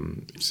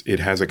it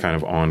has a kind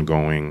of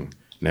ongoing,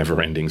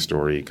 never-ending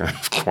story kind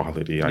of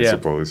quality, I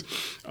suppose,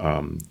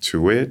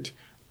 to it.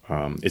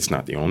 It's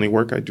not the only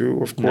work I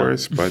do, of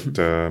course, but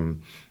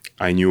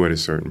I knew at a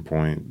certain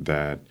point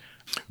that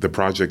the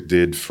project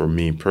did for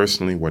me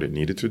personally what it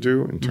needed to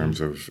do in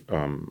terms of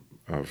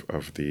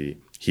the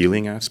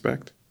healing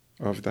aspect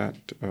of that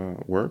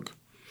work.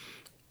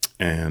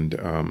 And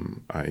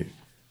I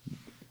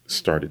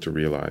started to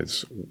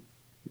realize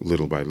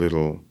little by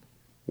little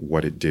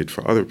what it did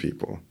for other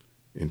people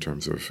in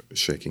terms of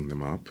shaking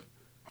them up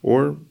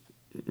or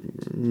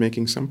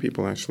making some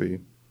people actually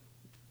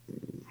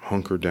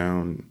hunker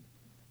down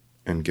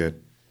and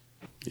get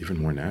even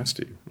more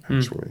nasty,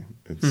 actually.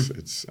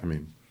 It's I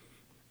mean,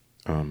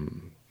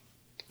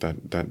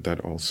 that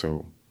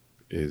also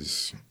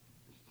is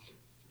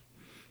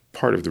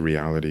part of the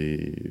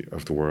reality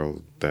of the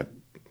world that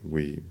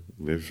we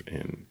live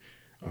in.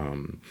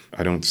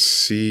 I don't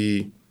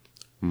see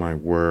my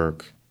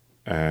work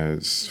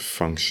as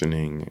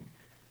functioning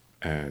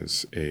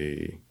as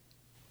a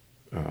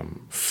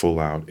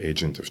full-out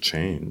agent of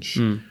change,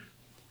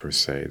 per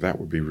se. That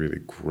would be really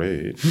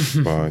great,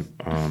 but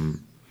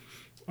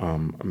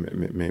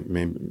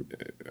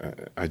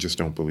I just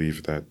don't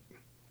believe that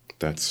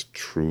that's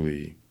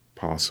truly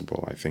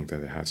possible. I think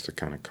that it has to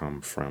kind of come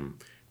from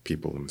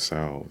people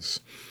themselves.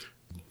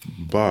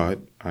 But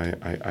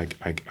I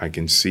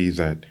can see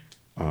that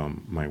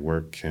my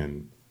work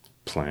can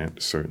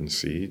plant certain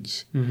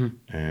seeds,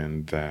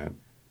 and that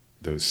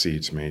those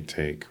seeds may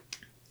take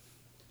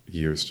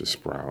years to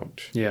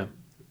sprout.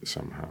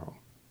 Somehow,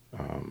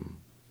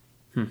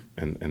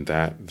 and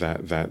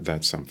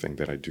that's something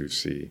that I do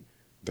see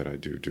that I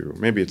do.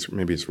 Maybe it's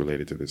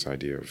related to this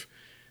idea of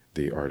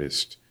the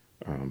artist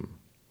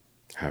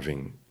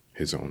having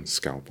his own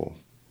scalpel.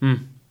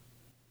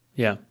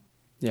 Yeah,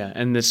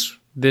 and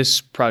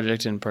this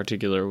project in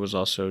particular was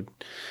also,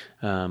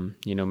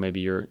 maybe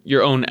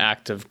your own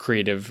act of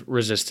creative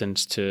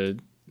resistance to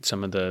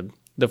some of the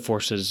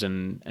forces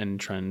and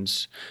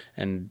trends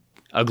and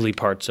ugly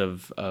parts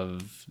of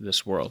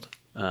this world.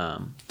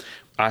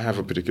 I have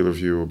a particular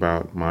view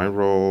about my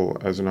role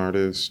as an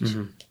artist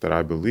that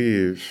I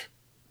believe,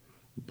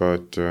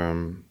 but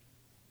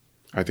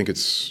I think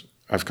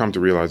I've come to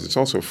realize it's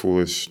also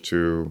foolish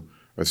to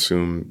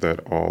assume that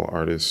all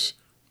artists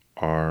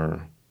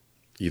are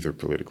either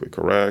politically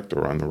correct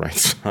or on the right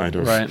side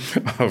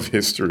of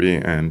history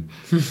and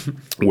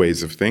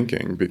ways of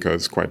thinking,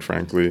 because quite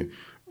frankly,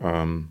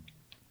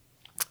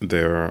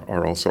 there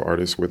are also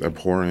artists with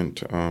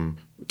abhorrent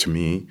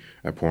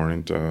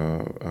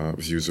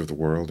views of the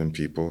world and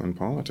people and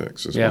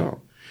politics as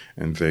well.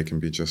 And they can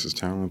be just as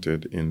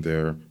talented in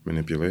their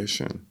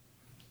manipulation.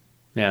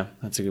 Yeah,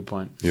 that's a good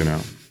point.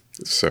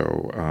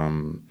 So,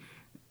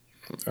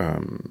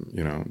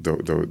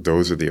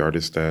 those are the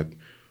artists that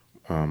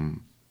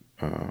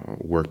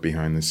work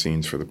behind the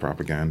scenes for the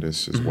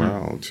propagandists as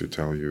well, to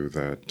tell you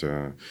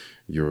that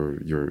your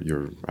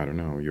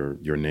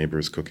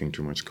neighbor's cooking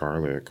too much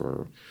garlic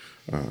or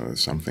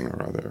something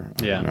or other.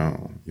 I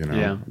don't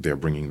know. They're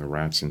bringing the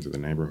rats into the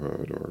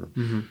neighborhood or.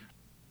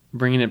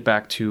 Bringing it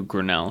back to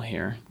Grinnell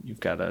here, you've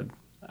got a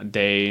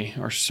day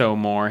or so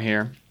more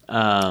here.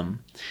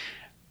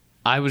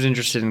 I was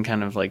interested in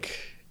kind of like,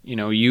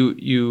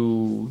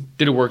 you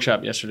did a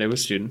workshop yesterday with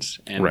students,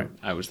 and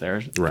I was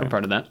there for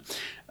part of that.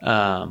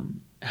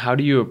 How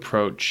do you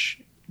approach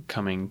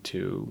coming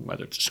to,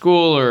 whether it's a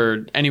school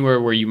or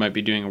anywhere where you might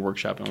be doing a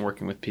workshop and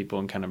working with people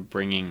and kind of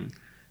bringing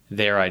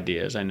their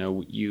ideas? I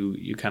know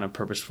you kind of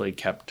purposefully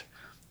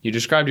you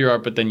described your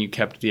art, but then you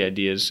kept the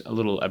ideas a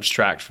little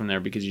abstract from there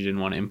because you didn't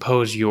want to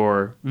impose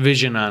your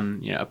vision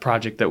on a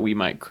project that we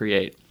might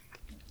create.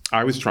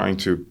 I was trying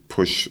to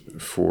push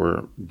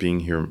for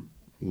being here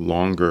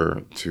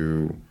longer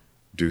to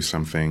do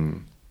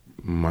something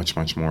much,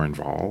 much more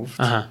involved,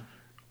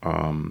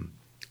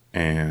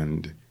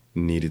 and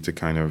needed to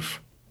kind of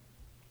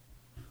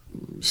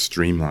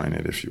streamline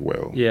it, if you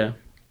will,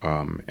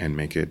 and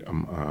make it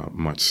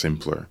much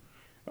simpler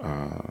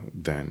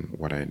than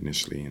what I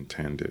initially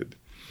intended.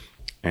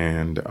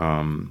 And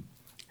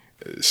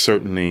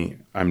certainly,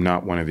 I'm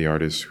not one of the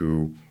artists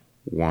who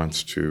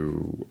wants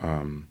to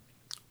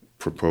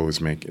propose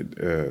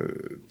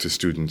to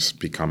students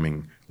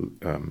becoming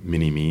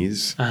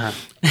mini-me's. There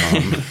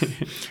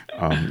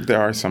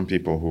are some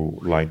people who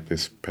like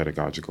this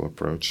pedagogical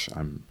approach.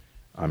 I'm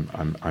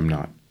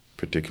not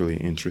particularly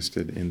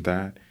interested in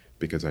that,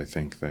 because I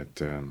think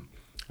that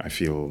I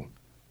feel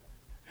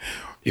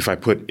if I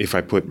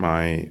put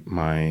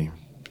my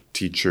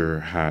teacher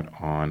hat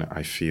on,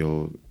 I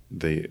feel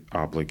the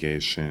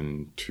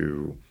obligation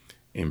to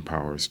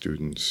empower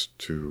students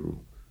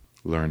to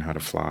learn how to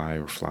fly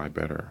or fly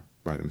better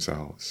by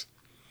themselves.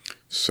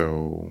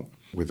 So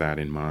with that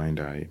in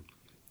mind,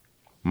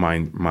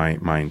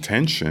 my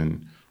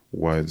intention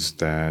was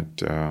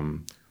that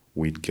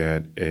we'd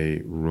get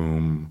a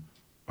room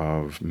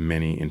of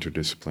many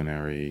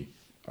interdisciplinary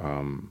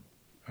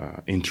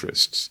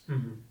interests.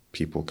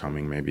 People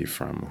coming maybe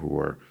from who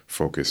are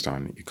focused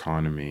on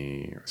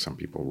economy, some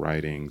people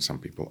writing, some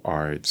people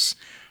arts,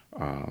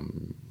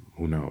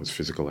 who knows,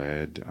 physical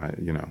ed.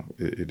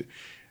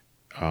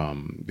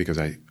 Because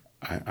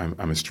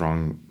I'm a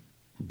strong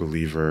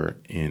believer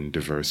in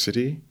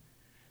diversity,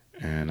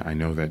 and I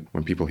know that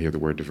when people hear the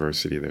word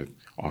diversity, they're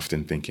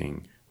often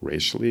thinking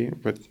racially,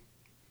 but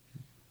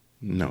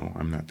no,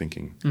 I'm not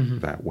thinking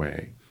that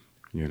way.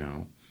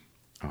 You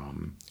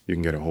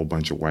can get a whole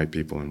bunch of white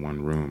people in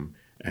one room,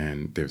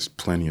 and there's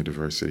plenty of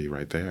diversity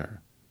right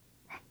there.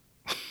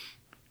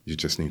 You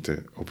just need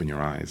to open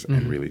your eyes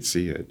and really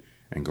see it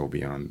and go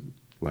beyond,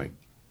 like,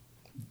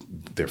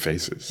 their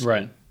faces.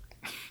 Right.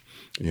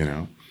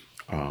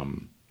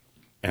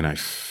 And I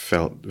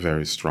felt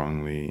very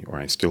strongly, or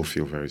I still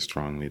feel very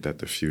strongly, that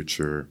the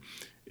future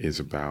is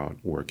about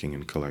working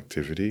in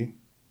collectivity,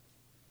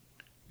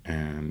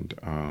 and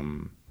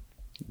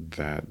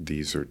that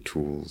these are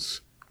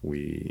tools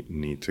we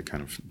need to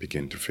kind of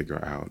begin to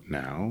figure out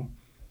now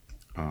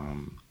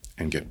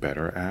and get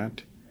better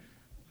at.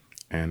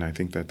 And I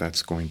think that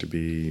that's going to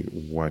be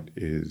what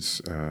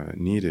is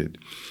needed.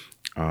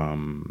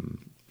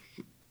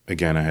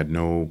 Again, I had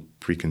no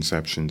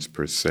preconceptions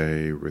per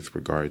se with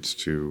regards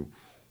to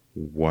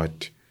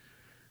what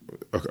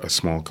a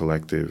small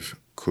collective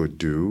could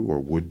do or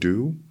would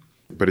do.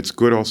 But it's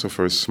good also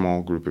for a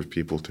small group of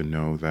people to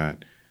know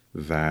that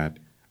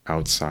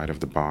outside of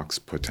the box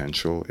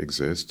potential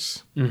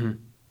exists.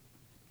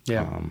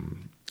 Yeah.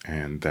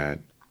 And that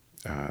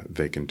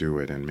they can do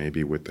it. And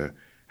maybe with the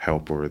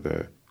help or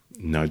the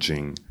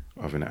nudging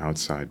of an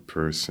outside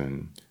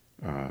person,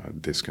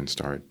 this can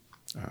start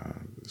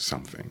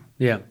something.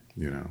 Yeah.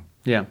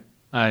 Yeah.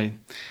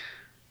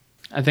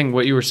 I think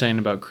what you were saying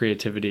about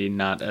creativity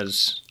not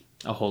as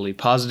a wholly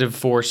positive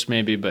force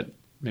maybe, but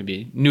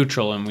maybe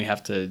neutral, and we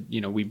have to,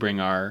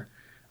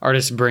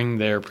 artists bring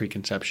their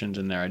preconceptions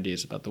and their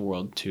ideas about the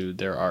world to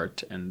their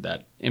art, and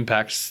that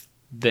impacts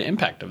the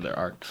impact of their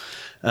art.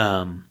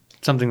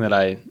 Something that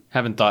I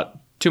haven't thought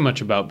too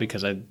much about,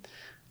 because I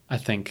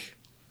think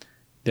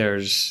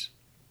there's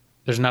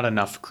not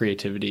enough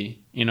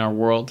creativity in our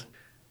world.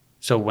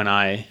 So when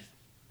I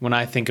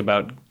think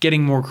about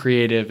getting more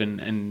creative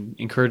and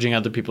encouraging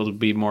other people to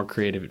be more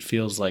creative, it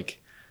feels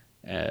like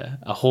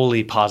a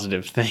wholly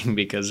positive thing,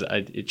 because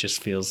it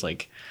just feels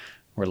like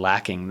we're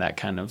lacking that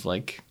kind of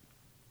like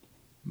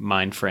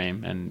mind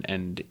frame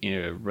and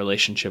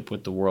relationship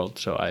with the world.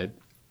 So I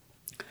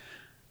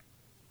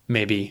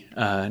maybe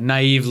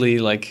naively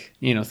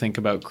think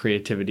about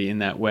creativity in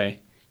that way.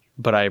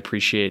 But I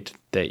appreciate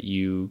that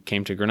you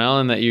came to Grinnell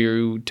and that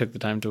you took the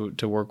time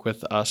to work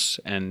with us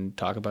and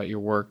talk about your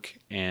work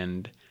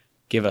and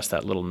give us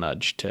that little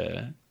nudge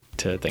to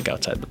think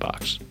outside the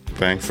box.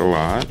 Thanks a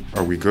lot.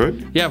 Are we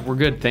good? Yeah, we're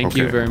good. Thank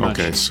you very much.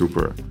 Okay,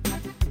 super.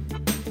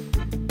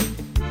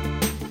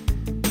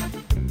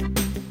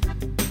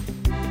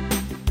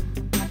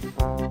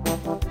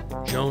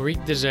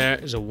 Jean-Henrique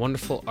Désert is a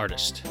wonderful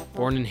artist,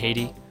 born in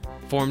Haiti,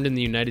 formed in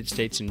the United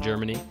States and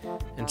Germany,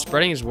 and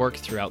spreading his work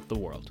throughout the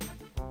world.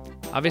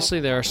 Obviously,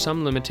 there are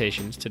some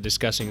limitations to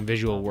discussing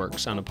visual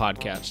works on a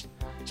podcast,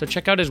 so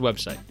check out his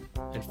website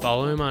and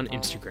follow him on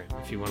Instagram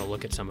if you want to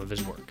look at some of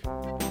his work.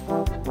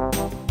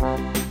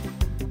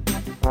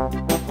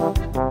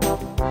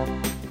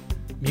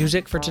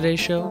 Music for today's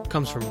show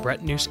comes from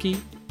Brett Newski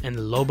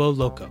and Lobo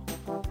Loco,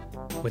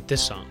 with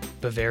this song,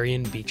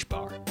 Bavarian Beach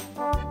Bar.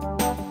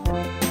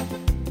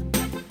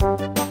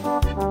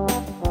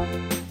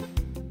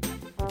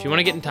 If you want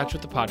to get in touch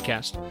with the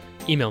podcast,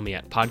 email me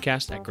at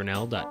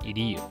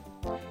podcast@grinnell.edu.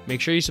 Make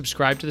sure you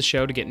subscribe to the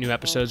show to get new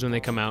episodes when they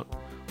come out,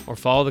 or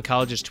follow the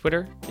college's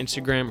Twitter,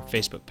 Instagram, or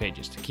Facebook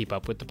pages to keep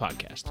up with the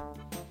podcast.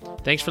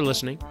 Thanks for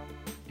listening.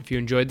 If you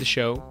enjoyed the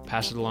show,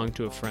 pass it along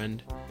to a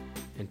friend,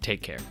 and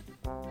take care.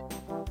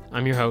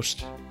 I'm your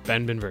host,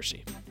 Ben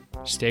Benversi.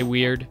 Stay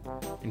weird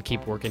and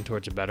keep working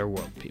towards a better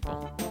world,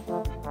 people.